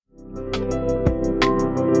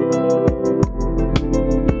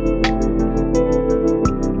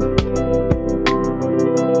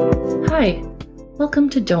Welcome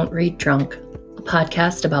to Don't Read Drunk, a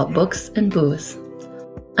podcast about books and booze.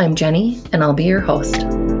 I'm Jenny, and I'll be your host.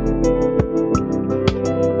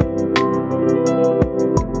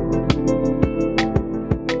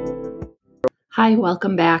 Hi,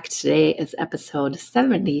 welcome back. Today is episode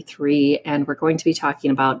 73, and we're going to be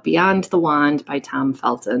talking about Beyond the Wand by Tom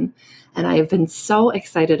Felton. And I have been so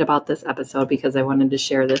excited about this episode because I wanted to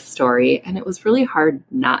share this story, and it was really hard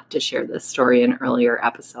not to share this story in earlier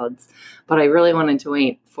episodes, but I really wanted to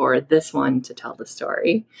wait for this one to tell the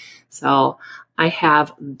story. So I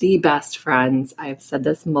have the best friends. I've said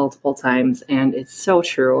this multiple times, and it's so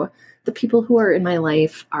true. The people who are in my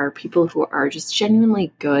life are people who are just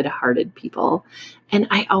genuinely good-hearted people. And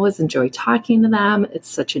I always enjoy talking to them. It's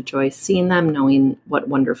such a joy seeing them, knowing what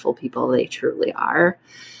wonderful people they truly are.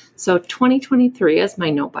 So 2023 is my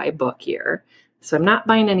no-buy book year. So I'm not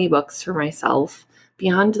buying any books for myself.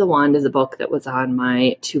 Beyond the Wand is a book that was on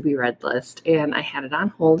my to-be-read list, and I had it on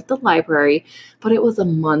hold at the library, but it was a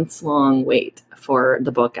months-long wait for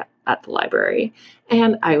the book at the library.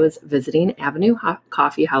 And I was visiting Avenue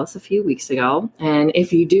Coffee House a few weeks ago. And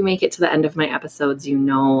if you do make it to the end of my episodes, you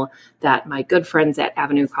know that my good friends at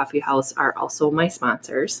Avenue Coffee House are also my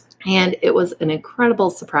sponsors. And it was an incredible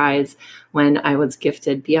surprise when I was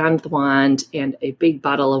gifted Beyond the Wand and a big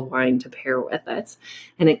bottle of wine to pair with it.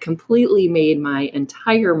 And it completely made my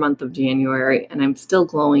entire month of January, and I'm still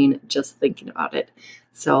glowing just thinking about it.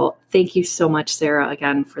 So thank you so much, Sarah,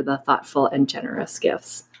 again, for the thoughtful and generous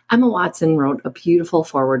gifts. Emma Watson wrote a beautiful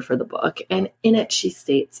foreword for the book, and in it she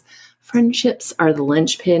states, "Friendships are the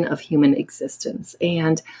linchpin of human existence,"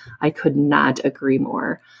 and I could not agree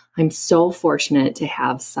more. I'm so fortunate to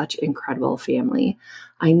have such incredible family.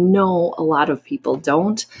 I know a lot of people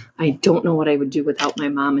don't. I don't know what I would do without my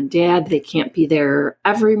mom and dad. They can't be there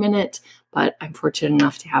every minute, but I'm fortunate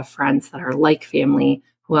enough to have friends that are like family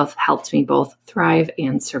who have helped me both thrive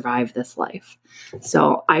and survive this life.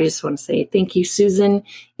 So I just want to say thank you, Susan.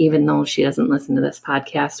 Even though she doesn't listen to this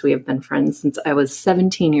podcast, we have been friends since I was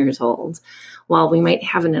 17 years old. While we might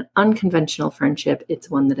have an unconventional friendship, it's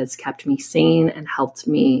one that has kept me sane and helped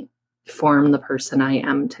me form the person I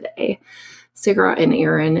am today. Sarah and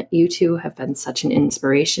Aaron, you two have been such an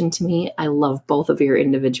inspiration to me. I love both of your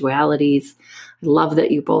individualities. I love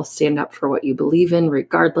that you both stand up for what you believe in,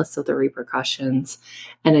 regardless of the repercussions.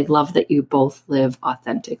 And I love that you both live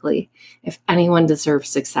authentically. If anyone deserves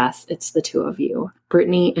success, it's the two of you.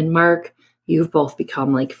 Brittany and Mark, you've both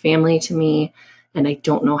become like family to me. And I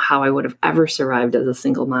don't know how I would have ever survived as a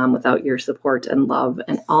single mom without your support and love.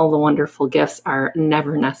 And all the wonderful gifts are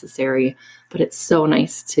never necessary, but it's so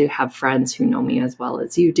nice to have friends who know me as well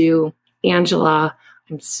as you do. Angela,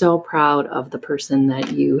 I'm so proud of the person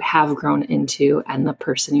that you have grown into and the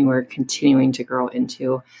person you are continuing to grow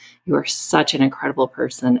into. You are such an incredible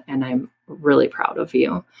person, and I'm really proud of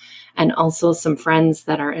you. And also some friends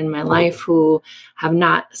that are in my life who have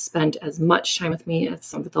not spent as much time with me as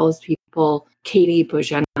some of those people. Katie,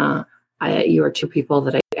 Bojana, you are two people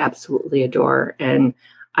that I absolutely adore, and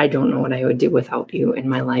I don't know what I would do without you in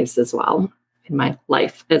my life as well.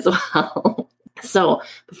 So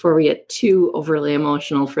before we get too overly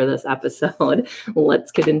emotional for this episode,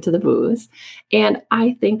 let's get into the booze. And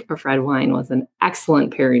I think a red wine was an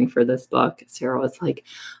excellent pairing for this book. Sarah was like,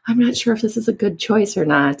 I'm not sure if this is a good choice or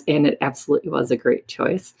not. And it absolutely was a great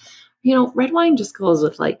choice. You know, red wine just goes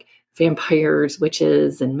with like vampires,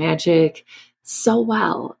 witches, and magic so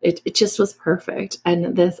well. It just was perfect.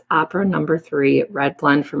 And this Opera No. 3 red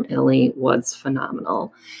blend from Italy was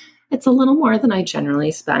phenomenal. It's a little more than I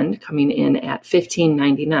generally spend, coming in at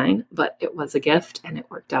 $15.99, but it was a gift and it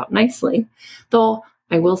worked out nicely. Though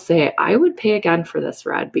I will say I would pay again for this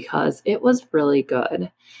red because it was really good.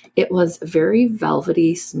 It was very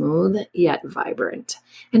velvety, smooth, yet vibrant.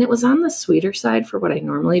 And it was on the sweeter side for what I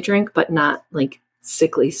normally drink, but not like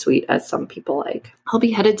sickly sweet as some people like. I'll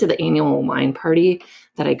be headed to the annual wine party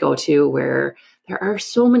that I go to where there are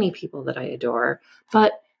so many people that I adore,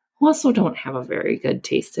 but also don't have a very good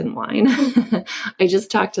taste in wine. I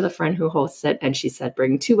just talked to the friend who hosts it, and she said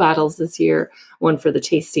bring 2 bottles this year, one for the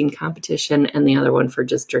tasting competition and the other one for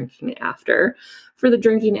just drinking after. For the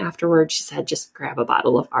drinking afterwards, she said just grab a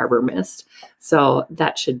bottle of Arbor Mist. So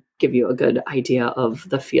that should give you a good idea of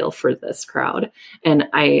the feel for this crowd. And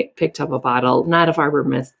I picked up a bottle, not of Arbor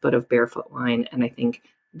Mist, but of Barefoot wine, and I think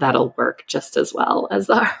that'll work just as well as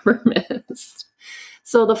the Arbor Mist.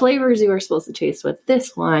 So the flavors you are supposed to taste with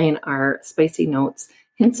this wine are spicy notes,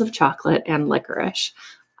 hints of chocolate, and licorice.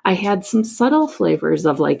 I had some subtle flavors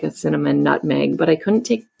of like a cinnamon nutmeg, but I couldn't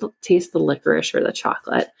taste the licorice or the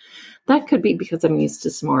chocolate. That could be because I'm used to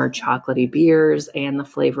some more chocolatey beers and the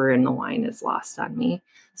flavor in the wine is lost on me.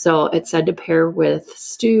 So it's said to pair with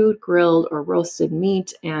stewed, grilled, or roasted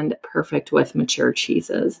meat and perfect with mature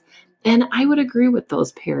cheeses. And I would agree with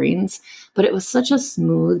those pairings, but it was such a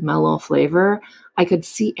smooth, mellow flavor. I could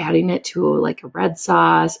see adding it to like a red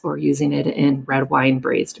sauce or using it in red wine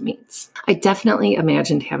braised meats. I definitely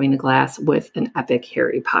imagined having a glass with an epic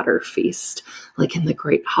Harry Potter feast, like in the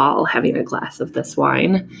Great Hall, having a glass of this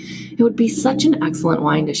wine. It would be such an excellent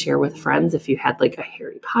wine to share with friends if you had like a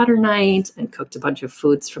Harry Potter night and cooked a bunch of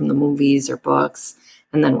foods from the movies or books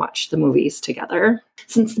and then watched the movies together.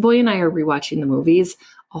 Since the boy and I are rewatching the movies,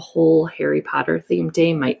 a whole Harry Potter themed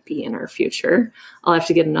day might be in our future. I'll have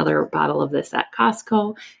to get another bottle of this at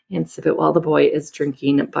Costco and sip it while the boy is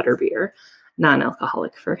drinking butterbeer.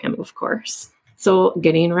 Non-alcoholic for him, of course. So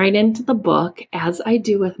getting right into the book, as I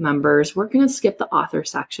do with members, we're going to skip the author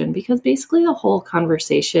section because basically the whole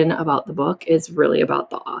conversation about the book is really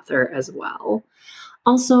about the author as well.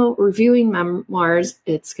 Also, reviewing memoirs,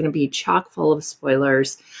 it's going to be chock full of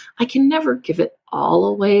spoilers. I can never give it all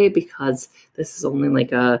away because this is only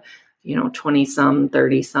like a 20-some,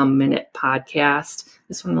 30-some minute podcast.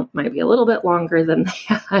 This one might be a little bit longer than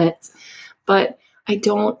that. But I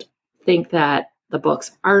don't think that the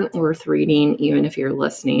books aren't worth reading, even if you're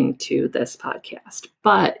listening to this podcast.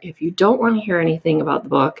 But if you don't want to hear anything about the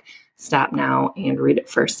book, stop now and read it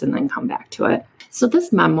first and then come back to it. So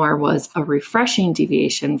this memoir was a refreshing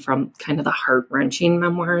deviation from kind of the heart-wrenching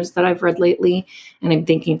memoirs that I've read lately, and I'm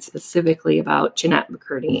thinking specifically about Jennette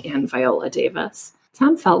McCurdy and Viola Davis.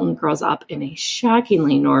 Tom Felton grows up in a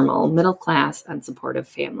shockingly normal, middle-class, and supportive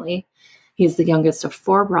family. He's the youngest of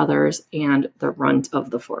 4 brothers and the runt of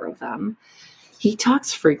the 4 of them. He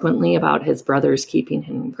talks frequently about his brothers keeping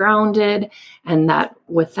him grounded and that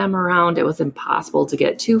with them around, it was impossible to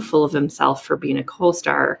get too full of himself for being a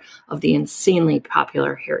co-star of the insanely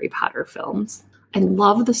popular Harry Potter films. I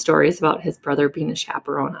love the stories about his brother being a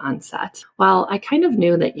chaperone on set. While I kind of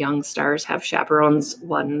knew that young stars have chaperones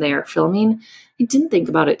when they're filming, I didn't think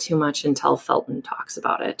about it too much until Felton talks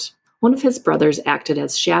about it. One of his brothers acted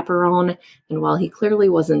as chaperone, and while he clearly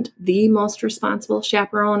wasn't the most responsible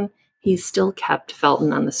chaperone, he still kept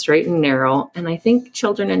Felton on the straight and narrow, and I think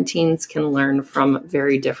children and teens can learn from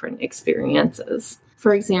very different experiences.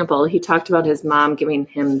 For example, he talked about his mom giving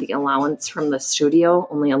him the allowance from the studio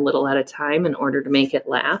only a little at a time in order to make it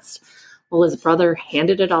last, while his brother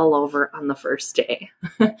handed it all over on the first day.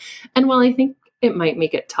 And while I think it might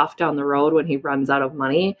make it tough down the road when he runs out of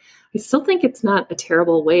money, I still think it's not a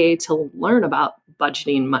terrible way to learn about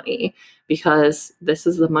budgeting money, because this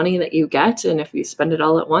is the money that you get, and if you spend it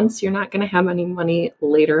all at once, you're not going to have any money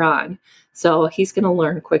later on. So he's going to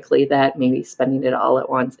learn quickly that maybe spending it all at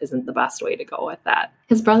once isn't the best way to go with that.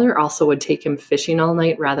 His brother also would take him fishing all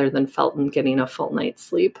night rather than Felton getting a full night's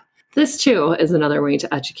sleep. This, too, is another way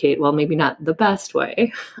to educate, well, maybe not the best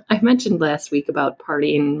way. I mentioned last week about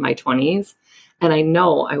partying in my 20s, and I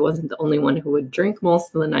know I wasn't the only one who would drink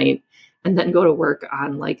most of the night and then go to work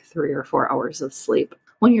on like 3 or 4 hours of sleep.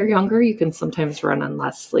 When you're younger, you can sometimes run on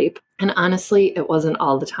less sleep. And honestly, it wasn't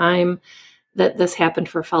all the time that this happened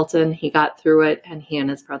for Felton. He got through it, and he and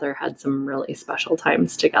his brother had some really special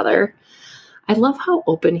times together. I love how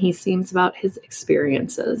open he seems about his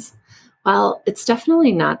experiences. While it's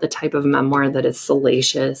definitely not the type of memoir that is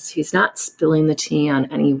salacious, he's not spilling the tea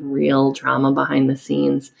on any real drama behind the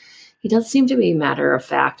scenes. He does seem to be matter of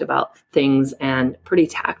fact about things and pretty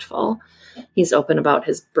tactful. He's open about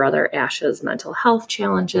his brother Ash's mental health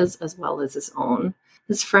challenges as well as his own.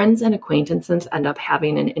 His friends and acquaintances end up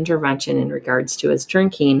having an intervention in regards to his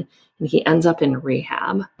drinking, and he ends up in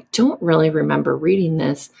rehab. I don't really remember reading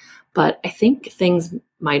this, but I think things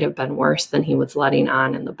might have been worse than he was letting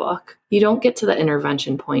on in the book. You don't get to the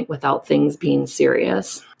intervention point without things being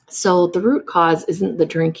serious. So the root cause isn't the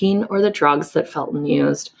drinking or the drugs that Felton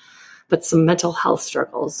used, but some mental health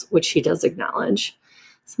struggles, which he does acknowledge.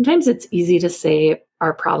 Sometimes it's easy to say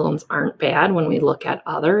our problems aren't bad when we look at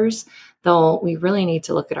others, though we really need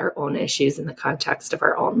to look at our own issues in the context of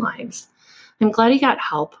our own lives. I'm glad he got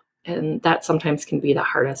help, and that sometimes can be the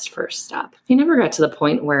hardest first step. I never got to the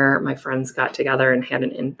point where my friends got together and had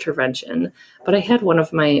an intervention, but I had one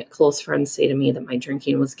of my close friends say to me that my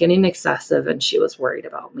drinking was getting excessive and she was worried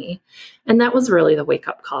about me. And that was really the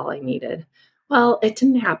wake-up call I needed. Well, it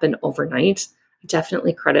didn't happen overnight. I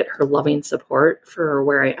definitely credit her loving support for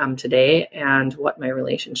where I am today and what my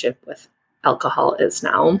relationship with alcohol is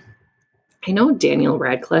now. I know Daniel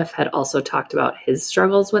Radcliffe had also talked about his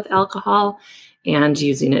struggles with alcohol and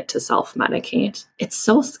using it to self-medicate. It's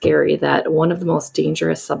so scary that one of the most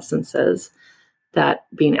dangerous substances, that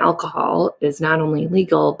being alcohol, is not only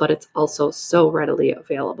legal, but it's also so readily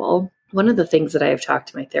available. One of the things that I have talked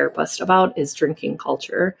to my therapist about is drinking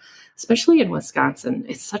culture, especially in Wisconsin.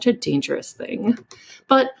 It's such a dangerous thing.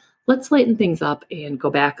 But let's lighten things up and go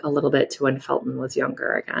back a little bit to when Felton was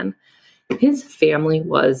younger again. His family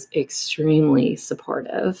was extremely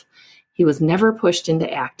supportive. He was never pushed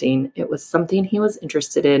into acting. It was something he was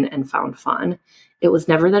interested in and found fun. It was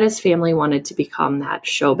never that his family wanted to become that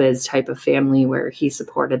showbiz type of family where he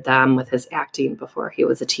supported them with his acting before he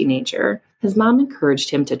was a teenager. His mom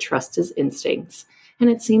encouraged him to trust his instincts, and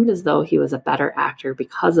it seemed as though he was a better actor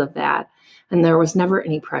because of that, and there was never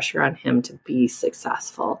any pressure on him to be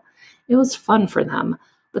successful. It was fun for them,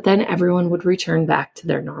 but then everyone would return back to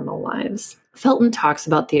their normal lives. Felton talks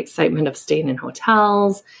about the excitement of staying in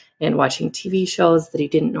hotels and watching TV shows that he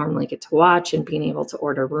didn't normally get to watch and being able to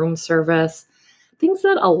order room service, things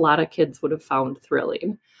that a lot of kids would have found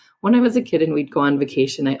thrilling. When I was a kid and we'd go on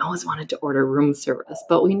vacation, I always wanted to order room service,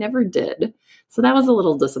 but we never did. So that was a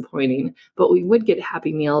little disappointing, but we would get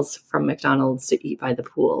Happy Meals from McDonald's to eat by the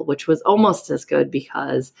pool, which was almost as good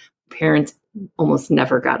because parents almost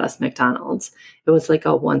never got us McDonald's. It was like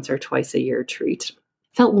a once or twice a year treat.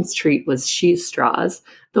 Felton's treat was cheese straws,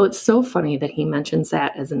 though it's so funny that he mentions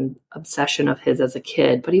that as an obsession of his as a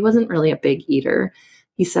kid, but he wasn't really a big eater.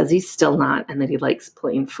 He says he's still not and that he likes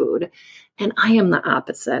plain food. And I am the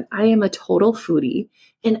opposite. I am a total foodie,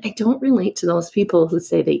 and I don't relate to those people who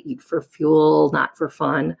say they eat for fuel, not for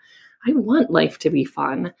fun. I want life to be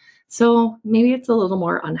fun. So maybe it's a little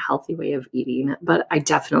more unhealthy way of eating, but I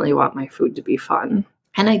definitely want my food to be fun.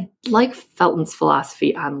 And I like Felton's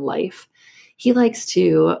philosophy on life. He likes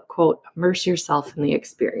to, quote, immerse yourself in the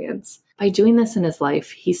experience. By doing this in his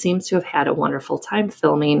life, he seems to have had a wonderful time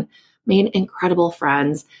filming, made incredible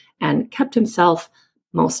friends, and kept himself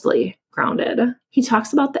mostly grounded. He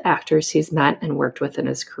talks about the actors he's met and worked with in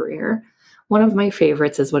his career. One of my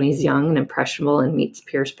favorites is when he's young and impressionable and meets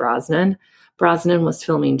Pierce Brosnan. Brosnan was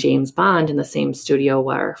filming James Bond in the same studio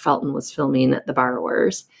where Felton was filming The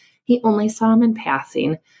Borrowers. He only saw him in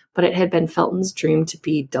passing, but it had been Felton's dream to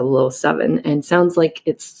be 007, and sounds like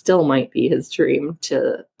it still might be his dream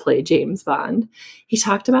to play James Bond. He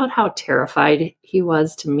talked about how terrified he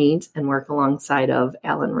was to meet and work alongside of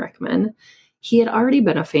Alan Rickman. He had already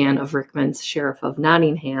been a fan of Rickman's Sheriff of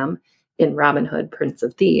Nottingham in Robin Hood, Prince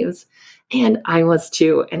of Thieves, and I was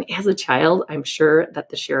too. And as a child, I'm sure that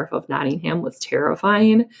the Sheriff of Nottingham was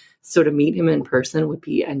terrifying, so to meet him in person would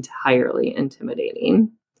be entirely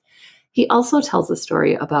intimidating. He also tells a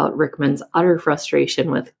story about Rickman's utter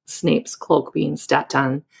frustration with Snape's cloak being stepped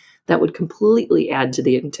on that would completely add to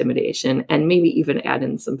the intimidation and maybe even add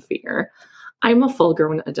in some fear. I'm a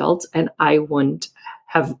full-grown adult, and I wouldn't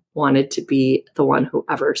have wanted to be the one who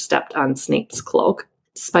ever stepped on Snape's cloak.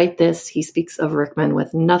 Despite this, he speaks of Rickman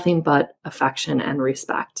with nothing but affection and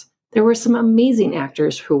respect. There were some amazing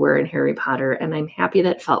actors who were in Harry Potter, and I'm happy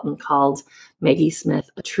that Felton called Maggie Smith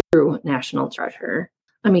a true national treasure.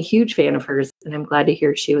 I'm a huge fan of hers, and I'm glad to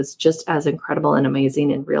hear she was just as incredible and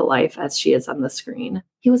amazing in real life as she is on the screen.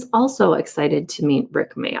 He was also excited to meet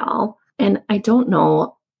Rik Mayall, and I didn't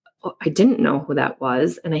know who that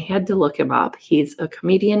was, and I had to look him up. He's a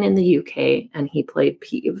comedian in the UK, and he played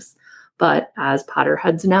Peeves. But as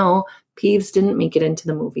Potterheads know, Peeves didn't make it into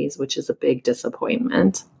the movies, which is a big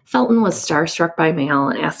disappointment. Felton was starstruck by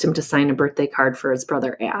Mayall and asked him to sign a birthday card for his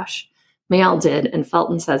brother Ash. Mayall did, and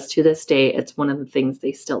Felton says to this day it's one of the things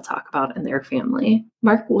they still talk about in their family.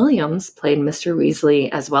 Mark Williams played Mr. Weasley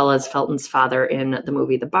as well as Felton's father in the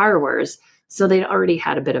movie The Borrowers, so they'd already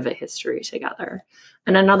had a bit of a history together.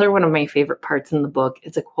 And another one of my favorite parts in the book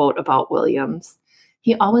is a quote about Williams.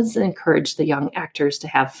 He always encouraged the young actors to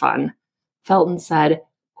have fun. Felton said,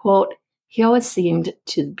 quote, he always seemed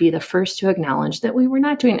to be the first to acknowledge that we were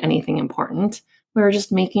not doing anything important. We were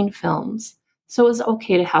just making films. So it was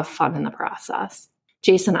okay to have fun in the process.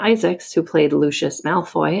 Jason Isaacs, who played Lucius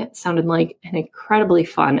Malfoy, sounded like an incredibly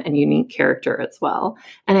fun and unique character as well.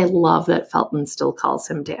 And I love that Felton still calls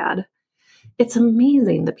him Dad. It's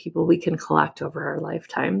amazing the people we can collect over our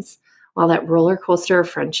lifetimes. While that roller coaster of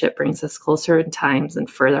friendship brings us closer at times and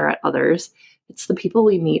further at others, it's the people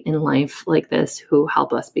we meet in life like this who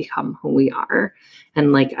help us become who we are.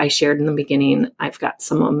 And like I shared in the beginning, I've got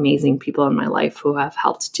some amazing people in my life who have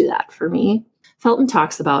helped do that for me. Felton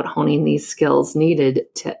talks about honing these skills needed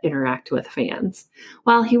to interact with fans.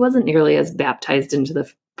 While he wasn't nearly as baptized into the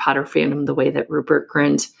Potter fandom the way that Rupert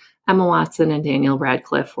Grint, Emma Watson, and Daniel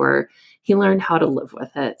Radcliffe were, he learned how to live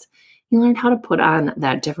with it. He learned how to put on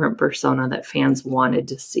that different persona that fans wanted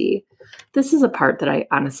to see. This is a part that I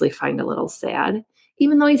honestly find a little sad.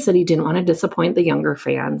 Even though he said he didn't want to disappoint the younger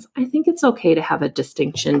fans, I think it's okay to have a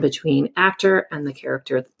distinction between actor and the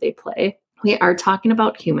character that they play. We are talking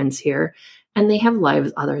about humans here, and they have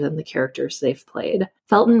lives other than the characters they've played.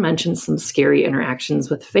 Felton mentions some scary interactions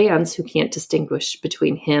with fans who can't distinguish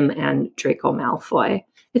between him and Draco Malfoy.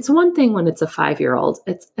 It's one thing when it's a 5-year-old,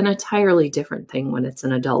 it's an entirely different thing when it's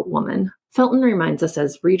an adult woman. Felton reminds us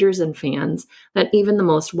as readers and fans that even the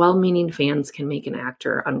most well-meaning fans can make an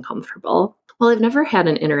actor uncomfortable. While I've never had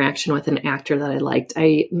an interaction with an actor that I liked,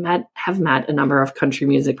 I have met a number of country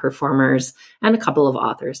music performers and a couple of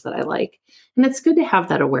authors that I like. And it's good to have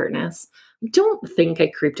that awareness. I don't think I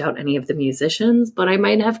creeped out any of the musicians, but I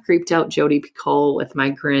might have creeped out Jodi Picoult with my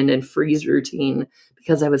grin and freeze routine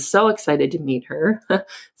because I was so excited to meet her.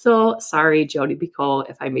 So sorry, Jodi Picoult,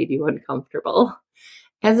 if I made you uncomfortable.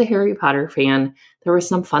 As a Harry Potter fan, there were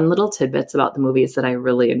some fun little tidbits about the movies that I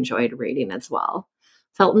really enjoyed reading as well.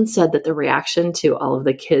 Felton said that the reaction to all of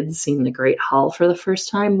the kids seeing the Great Hall for the first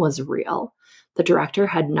time was real. The director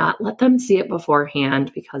had not let them see it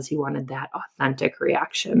beforehand because he wanted that authentic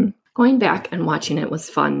reaction. Going back and watching it was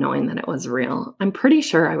fun knowing that it was real. I'm pretty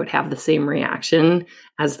sure I would have the same reaction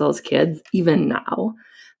as those kids, even now.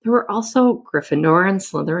 There were also Gryffindor and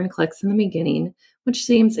Slytherin cliques in the beginning, which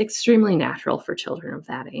seems extremely natural for children of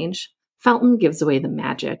that age. Felton gives away the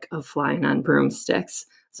magic of flying on broomsticks,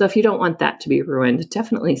 so if you don't want that to be ruined,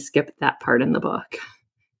 definitely skip that part in the book.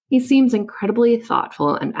 He seems incredibly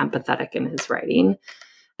thoughtful and empathetic in his writing.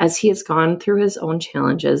 As he has gone through his own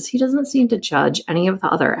challenges, he doesn't seem to judge any of the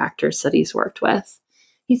other actors that he's worked with.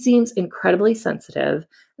 He seems incredibly sensitive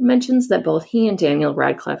and mentions that both he and Daniel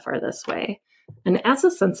Radcliffe are this way. And as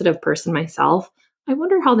a sensitive person myself, I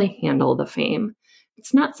wonder how they handle the fame.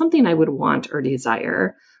 It's not something I would want or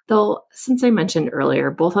desire, though since I mentioned earlier,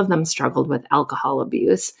 both of them struggled with alcohol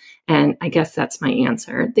abuse, and I guess that's my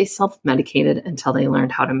answer. They self-medicated until they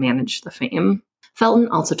learned how to manage the fame. Felton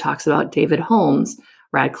also talks about David Holmes,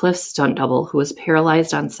 Radcliffe's stunt double, who was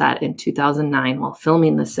paralyzed on set in 2009 while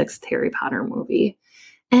filming the 6th Harry Potter movie.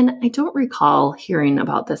 And I don't recall hearing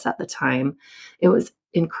about this at the time. It was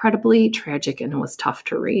incredibly tragic and it was tough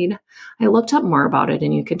to read. I looked up more about it,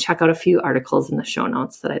 and you can check out a few articles in the show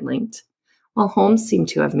notes that I linked. While Holmes seemed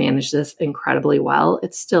to have managed this incredibly well,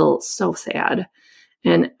 it's still so sad.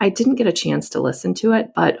 And I didn't get a chance to listen to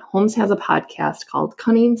it, but Holmes has a podcast called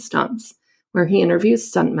Cunning Stunts, where he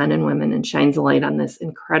interviews stuntmen and women and shines a light on this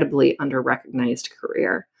incredibly under-recognized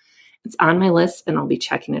career. It's on my list, and I'll be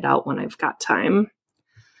checking it out when I've got time.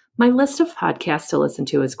 My list of podcasts to listen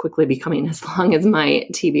to is quickly becoming as long as my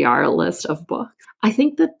TBR list of books. I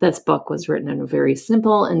think that this book was written in a very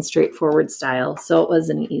simple and straightforward style, so it was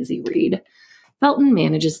an easy read. Felton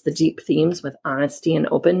manages the deep themes with honesty and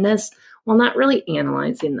openness while not really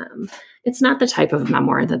analyzing them. It's not the type of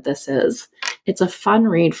memoir that this is. It's a fun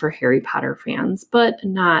read for Harry Potter fans, but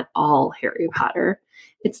not all Harry Potter.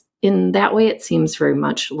 It's in that way it seems very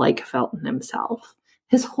much like Felton himself.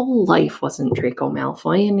 His whole life wasn't Draco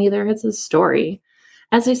Malfoy, and neither is his story.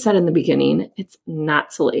 As I said in the beginning, it's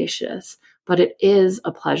not salacious, but it is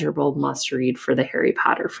a pleasurable must-read for the Harry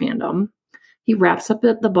Potter fandom. He wraps up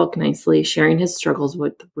the book nicely, sharing his struggles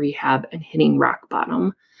with rehab and hitting rock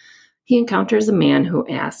bottom. He encounters a man who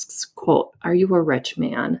asks, quote, "Are you a rich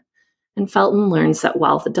man?" And Felton learns that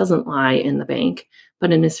wealth doesn't lie in the bank,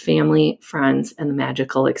 but in his family, friends, and the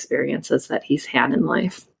magical experiences that he's had in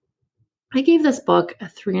life. I gave this book a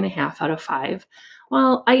 3.5 out of 5.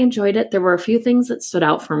 While I enjoyed it, there were a few things that stood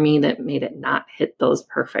out for me that made it not hit those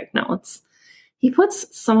perfect notes. He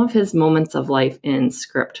puts some of his moments of life in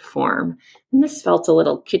script form, and this felt a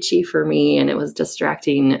little kitschy for me, and it was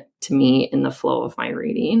distracting to me in the flow of my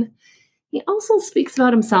reading. He also speaks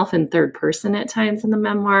about himself in third person at times in the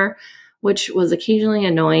memoir, which was occasionally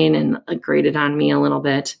annoying and grated on me a little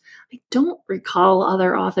bit. I don't recall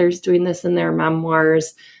other authors doing this in their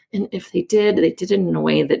memoirs, and if they did it in a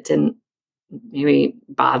way that didn't maybe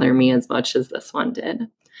bother me as much as this one did.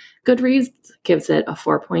 Goodreads gives it a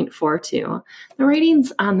 4.42. The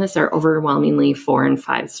ratings on this are overwhelmingly 4 and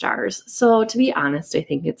 5 stars. So to be honest, I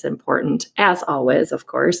think it's important, as always, of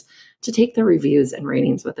course, to take the reviews and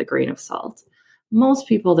ratings with a grain of salt. Most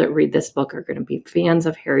people that read this book are going to be fans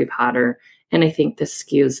of Harry Potter, and I think this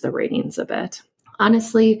skews the ratings a bit.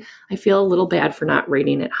 Honestly, I feel a little bad for not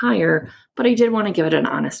rating it higher, but I did want to give it an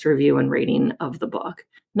honest review and rating of the book.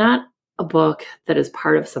 Not a book that is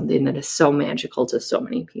part of something that is so magical to so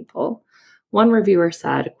many people. One reviewer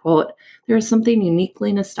said, quote, "There is something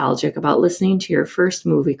uniquely nostalgic about listening to your first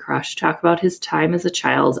movie crush talk about his time as a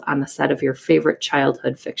child on the set of your favorite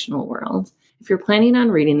childhood fictional world. If you're planning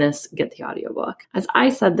on reading this, get the audiobook." As I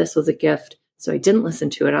said, this was a gift, so I didn't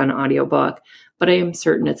listen to it on audiobook, but I am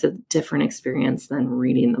certain it's a different experience than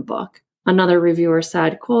reading the book. Another reviewer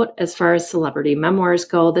said, quote, "As far as celebrity memoirs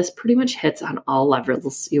go, this pretty much hits on all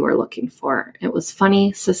levels you are looking for. It was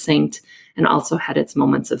funny, succinct, and also had its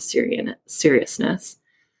moments of seriousness."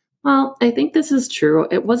 Well, I think this is true.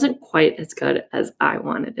 It wasn't quite as good as I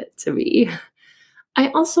wanted it to be. I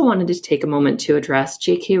also wanted to take a moment to address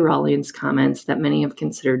J.K. Rowling's comments that many have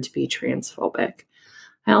considered to be transphobic.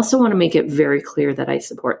 I also want to make it very clear that I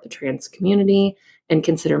support the trans community and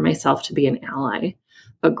consider myself to be an ally,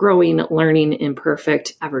 a growing, learning,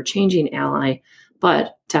 imperfect, ever-changing ally,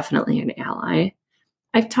 but definitely an ally.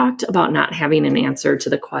 I've talked about not having an answer to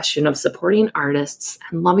the question of supporting artists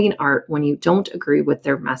and loving art when you don't agree with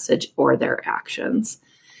their message or their actions.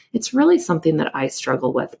 It's really something that I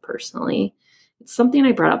struggle with personally. It's something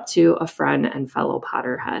I brought up to a friend and fellow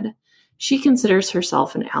Potterhead. She considers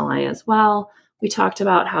herself an ally as well. We talked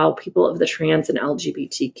about how people of the trans and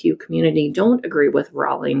LGBTQ community don't agree with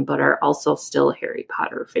Rowling, but are also still Harry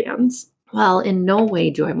Potter fans. Well, in no way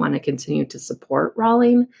do I want to continue to support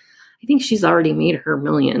Rowling. I think she's already made her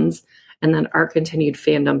millions, and that our continued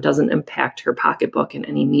fandom doesn't impact her pocketbook in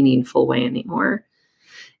any meaningful way anymore.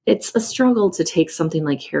 It's a struggle to take something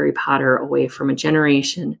like Harry Potter away from a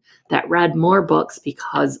generation that read more books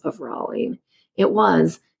because of Rowling. It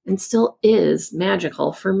was, and still is,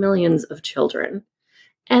 magical for millions of children.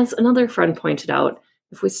 As another friend pointed out,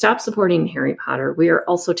 if we stop supporting Harry Potter, we are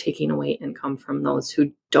also taking away income from those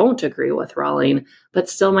who don't agree with Rowling, but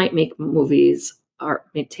still might make movies or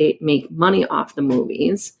make money off the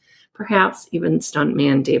movies, perhaps even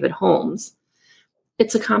stuntman David Holmes.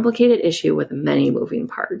 It's a complicated issue with many moving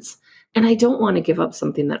parts, and I don't want to give up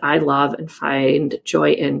something that I love and find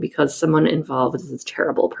joy in because someone involved is a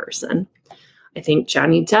terrible person. I think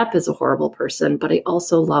Johnny Depp is a horrible person, but I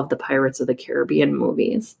also love the Pirates of the Caribbean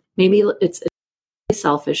movies. Maybe it's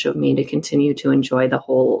selfish of me to continue to enjoy the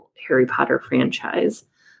whole Harry Potter franchise.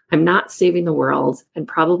 I'm not saving the world and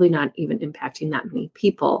probably not even impacting that many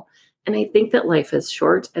people. And I think that life is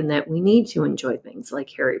short and that we need to enjoy things like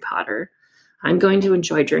Harry Potter. I'm going to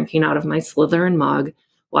enjoy drinking out of my Slytherin mug,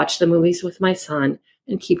 watch the movies with my son,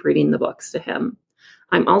 and keep reading the books to him.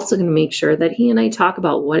 I'm also going to make sure that he and I talk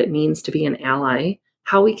about what it means to be an ally,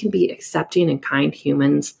 how we can be accepting and kind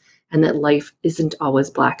humans, and that life isn't always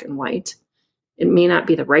black and white. It may not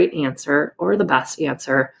be the right answer or the best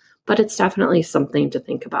answer, but it's definitely something to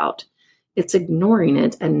think about. It's ignoring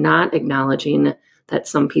it and not acknowledging that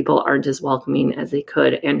some people aren't as welcoming as they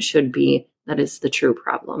could and should be that is the true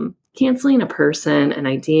problem. Canceling a person, an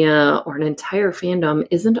idea, or an entire fandom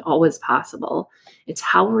isn't always possible. It's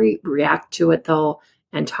how we react to it, though,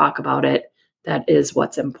 and talk about it that is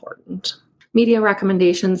what's important. Media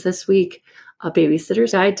recommendations this week: A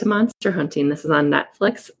Babysitter's Guide to Monster Hunting. This is on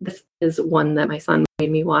Netflix. This is one that my son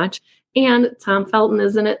made me watch. And Tom Felton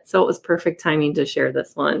is in it, so it was perfect timing to share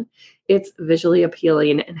this one. It's visually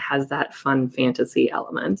appealing and has that fun fantasy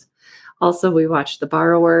element. Also, we watched The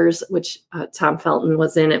Borrowers, which Tom Felton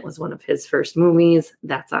was in. It was one of his first movies.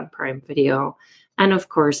 That's on Prime Video. And of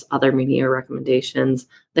course, other media recommendations,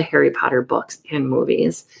 the Harry Potter books and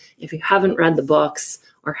movies. If you haven't read the books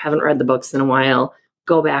or haven't read the books in a while,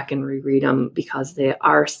 go back and reread them because they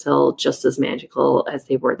are still just as magical as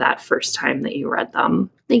they were that first time that you read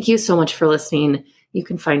them. Thank you so much for listening. You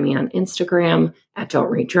can find me on Instagram at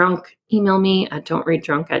Don't Read Drunk. Email me at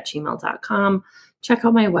don'treaddrunk@gmail.com. Check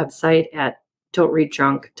out my website at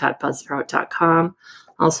don'treaddrunk.buzzsprout.com.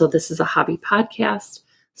 Also, this is a hobby podcast,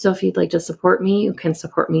 so if you'd like to support me, you can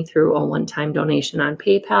support me through a one-time donation on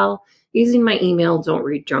PayPal using my email,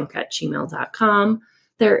 don'treaddrunk@gmail.com.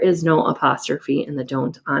 There is no apostrophe in the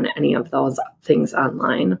don't on any of those things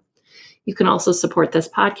online. You can also support this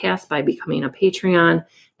podcast by becoming a Patreon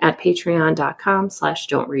at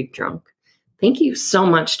patreon.com/don'treaddrunk. Thank you so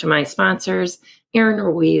much to my sponsors, Aaron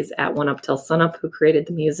Ruiz at One Up Till Sunup, who created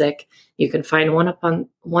the music. You can find One Up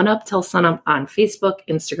Till Sunup on Facebook,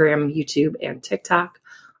 Instagram, YouTube, and TikTok.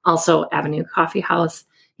 Also, Avenue Coffee House.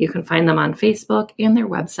 You can find them on Facebook and their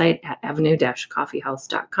website at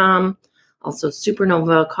avenue-coffeehouse.com. Also,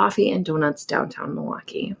 Supernova Coffee and Donuts, downtown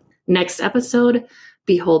Milwaukee. Next episode,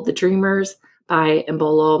 Behold the Dreamers by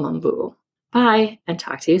Mbolo Mambu. Bye, and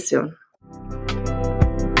talk to you soon.